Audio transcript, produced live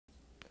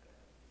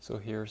So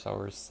here's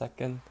our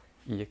second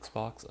EX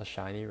box, a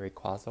shiny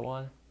Rayquaza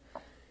one.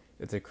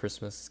 It's a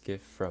Christmas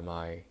gift from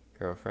my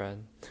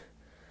girlfriend.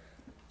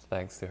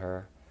 Thanks to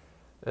her.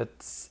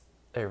 It's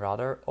a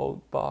rather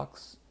old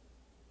box.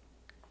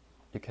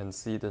 You can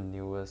see the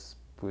newest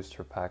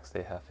booster packs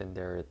they have in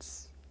there.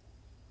 It's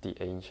the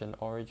ancient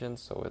origin,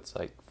 so it's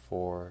like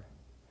 4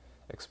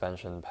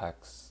 expansion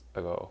packs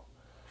ago.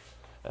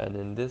 And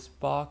in this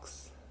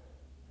box,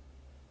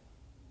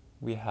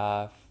 we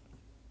have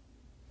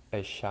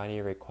a shiny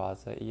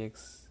Rayquaza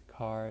EX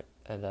card,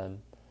 and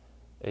then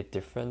a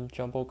different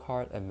jumbo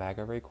card, a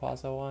Mega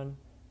Rayquaza one,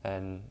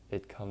 and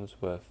it comes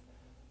with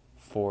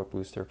 4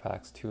 booster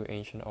packs, 2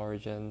 Ancient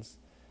Origins,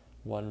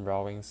 1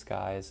 Roaring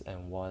Skies,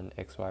 and 1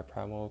 XY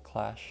Primal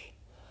Clash.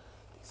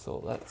 So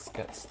let's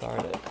get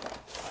started.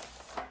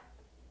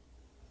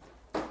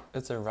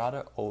 It's a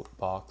rather old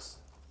box,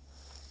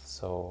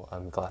 so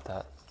I'm glad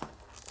that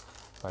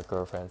my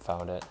girlfriend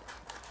found it.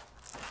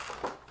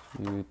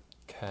 You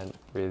can't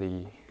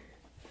really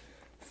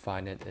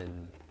find it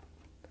in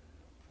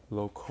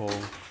local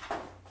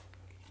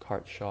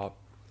card shop.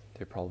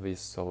 They probably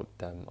sold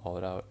them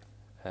all out,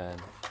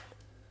 and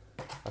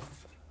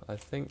I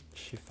think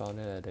she found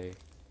it at a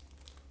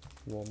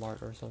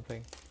Walmart or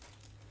something.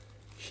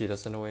 She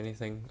doesn't know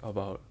anything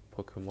about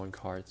Pokemon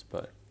cards,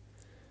 but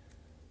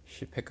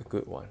she picked a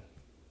good one.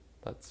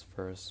 Let's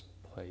first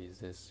place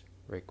this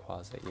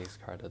Rayquaza EX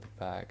card at the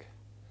back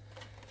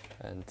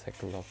and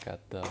take a look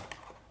at the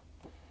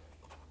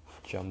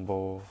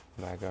Jumbo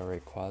Mega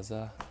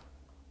Rayquaza.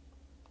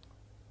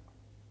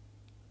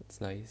 It's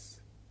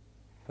nice,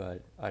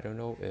 but I don't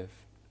know if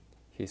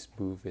his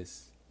move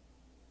is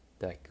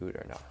that good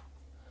or not.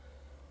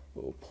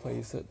 We'll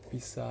place it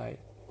beside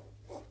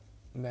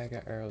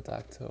Mega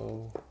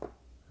Aerodactyl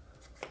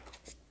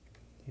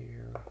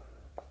here.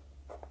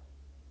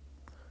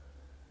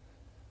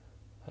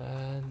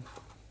 And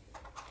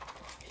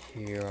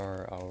here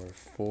are our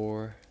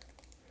 4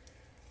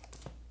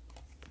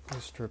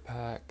 booster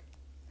pack.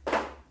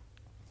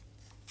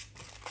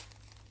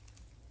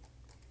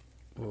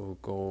 We'll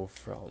go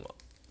from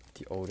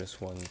the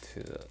oldest one to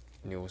the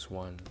newest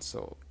one,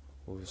 so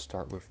we'll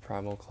start with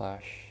Primal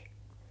Clash.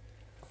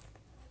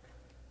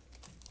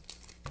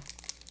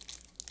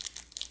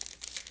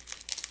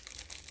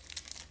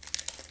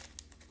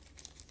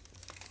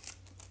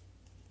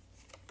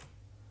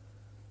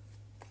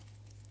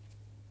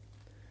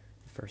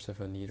 First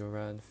of a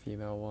Nidoran,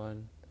 female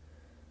one.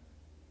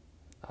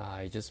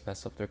 I just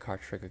messed up the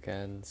card trick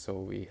again, so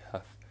we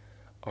have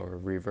our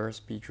reverse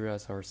Beedrill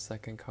as our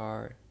second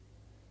card,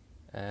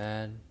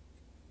 and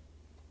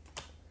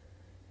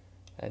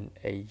an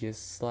Aegis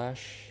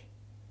Slash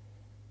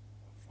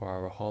for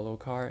our holo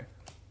card,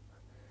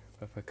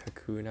 with a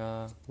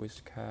Kakuna,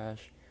 Whiscash,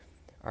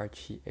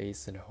 Archie,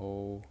 Ace and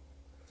Ho,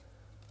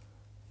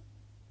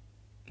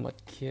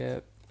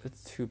 Mudkip.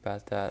 It's too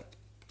bad that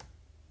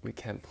we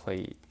can't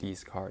play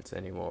these cards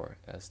anymore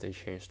as they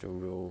changed the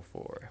rule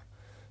for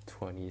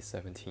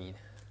 2017.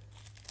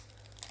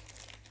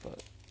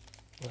 But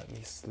let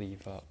me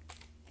sleeve up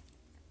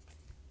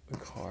the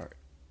card,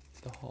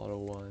 the hollow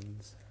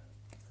ones,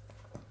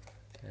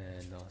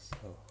 and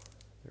also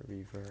the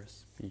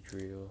reverse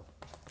Beedrill.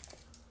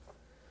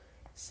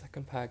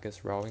 Second pack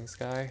is Roaring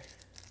Sky.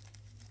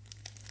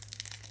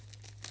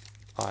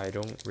 I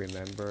don't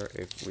remember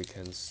if we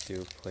can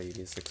still play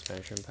this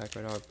expansion pack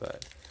or not,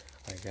 but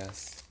I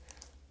guess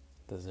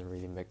doesn't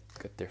really make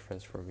a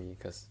difference for me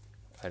because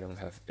I don't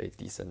have a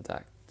decent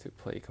deck to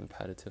play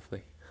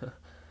competitively.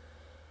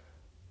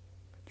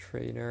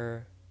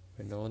 Trainer,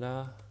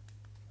 Winona,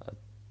 a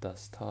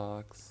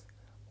Dustox,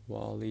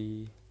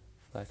 Wally,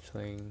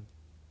 Fletchling,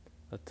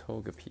 a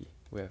Togepi.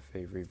 We have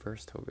a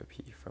reverse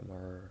Togepi from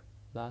our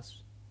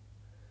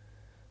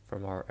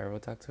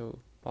Aerodactyl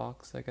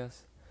box, I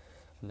guess.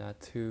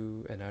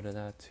 Natu, another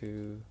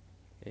Natu,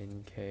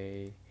 NK,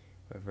 we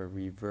have a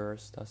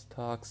reverse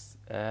Dustox,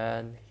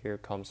 and here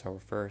comes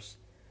our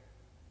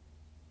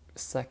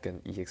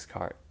second EX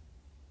card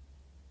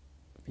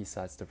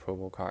besides the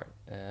promo card,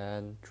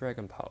 and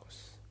Dragon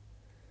Pulse.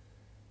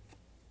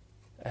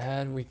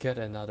 And we get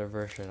another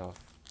version of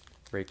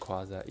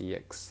Rayquaza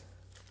EX.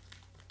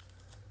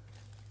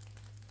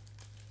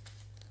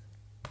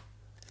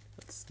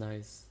 That's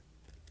nice.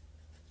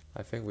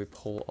 I think we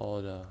pull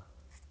all the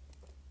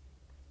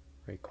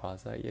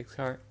Rayquaza EX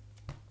card.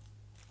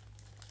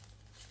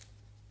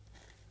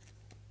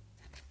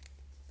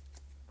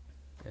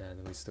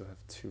 And we still have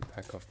 2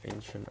 pack of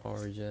Ancient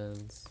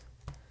Origins.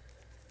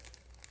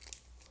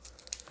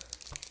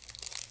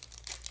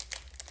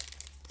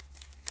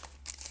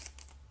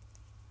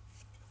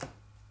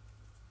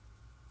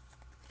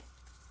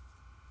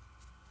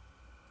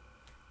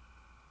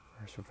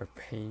 First with a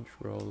Paint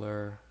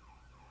Roller,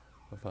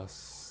 with a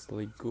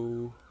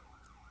Sliggoo,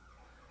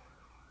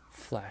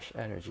 Flash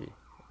Energy,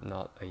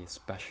 not a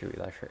Special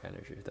Electric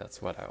Energy,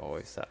 that's what I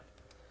always said.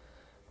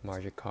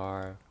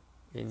 Magikarp,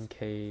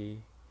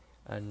 NK,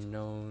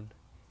 Unknown,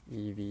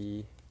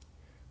 Eevee,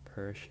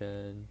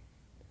 Persian,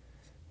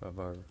 with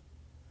a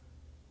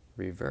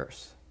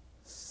reverse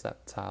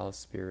Sceptile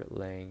Spirit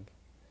Link.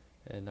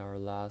 And our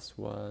last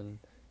one,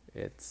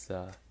 it's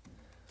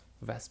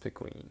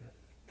Vespiquen.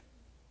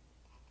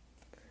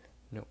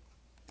 No,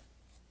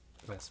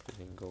 Vespa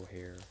didn't go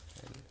here,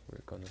 and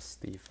we're gonna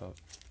sleeve up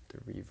the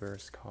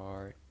reverse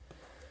card.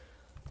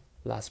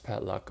 Last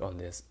pet luck on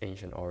this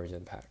Ancient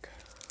Origin pack.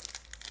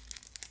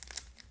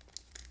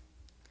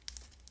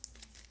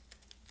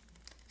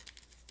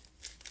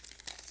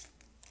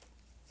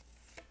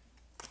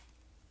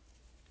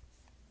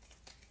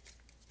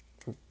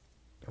 Ooh,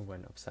 it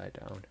went upside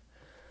down.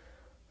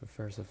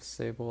 First of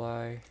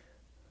Sableye,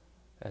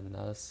 and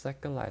another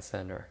second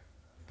Lysander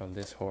from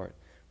this horde.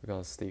 We're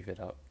gonna sleeve it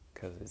up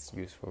because it's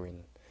useful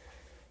in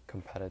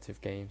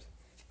competitive games.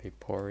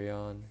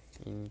 Vaporeon,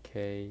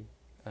 Inkay,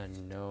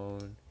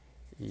 Unknown,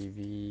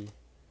 Eevee,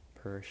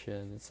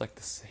 Persian. It's like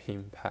the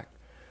same pack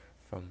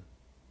from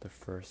the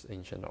first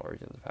Ancient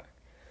Origin pack.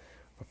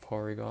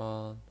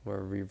 Vaporeon,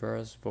 we're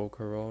reverse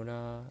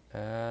Volcarona,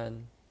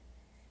 and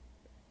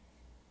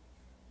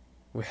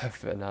we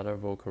have another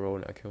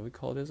Volcarona. Can we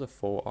call this a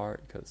full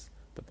art? Because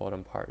the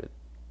bottom part,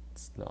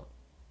 it's not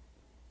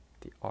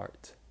the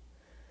art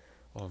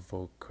of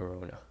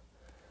Volcarona.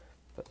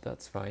 But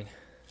that's fine.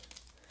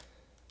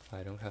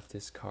 I don't have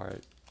this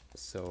card,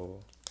 so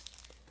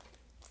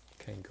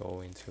can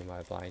go into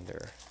my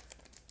binder.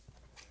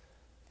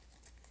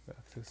 We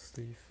have to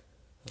sleeve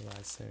the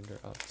Lysander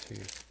up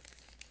too.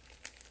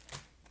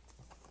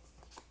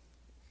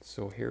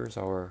 So here's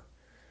our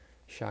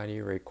shiny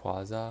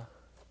Rayquaza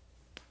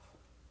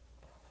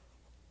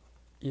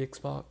EX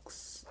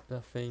box.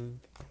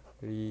 Nothing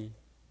really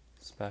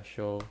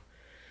special,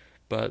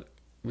 but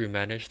we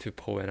managed to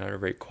pull another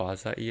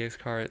Rayquaza EX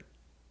card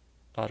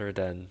other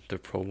than the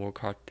promo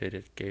card that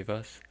it gave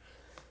us,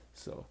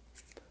 so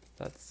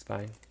that's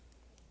fine.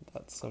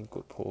 That's some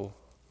good pull.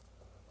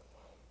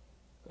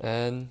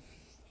 And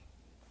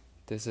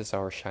this is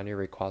our shiny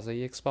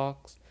Rayquaza EX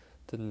box.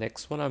 The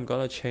next one I'm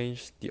gonna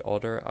change the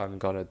order. I'm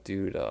gonna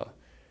do the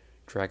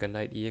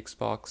Dragonite EX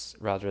box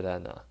rather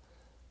than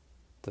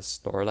the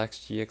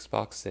Snorlax GX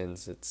box,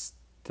 since it's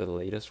the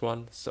latest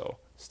one, so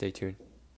stay tuned.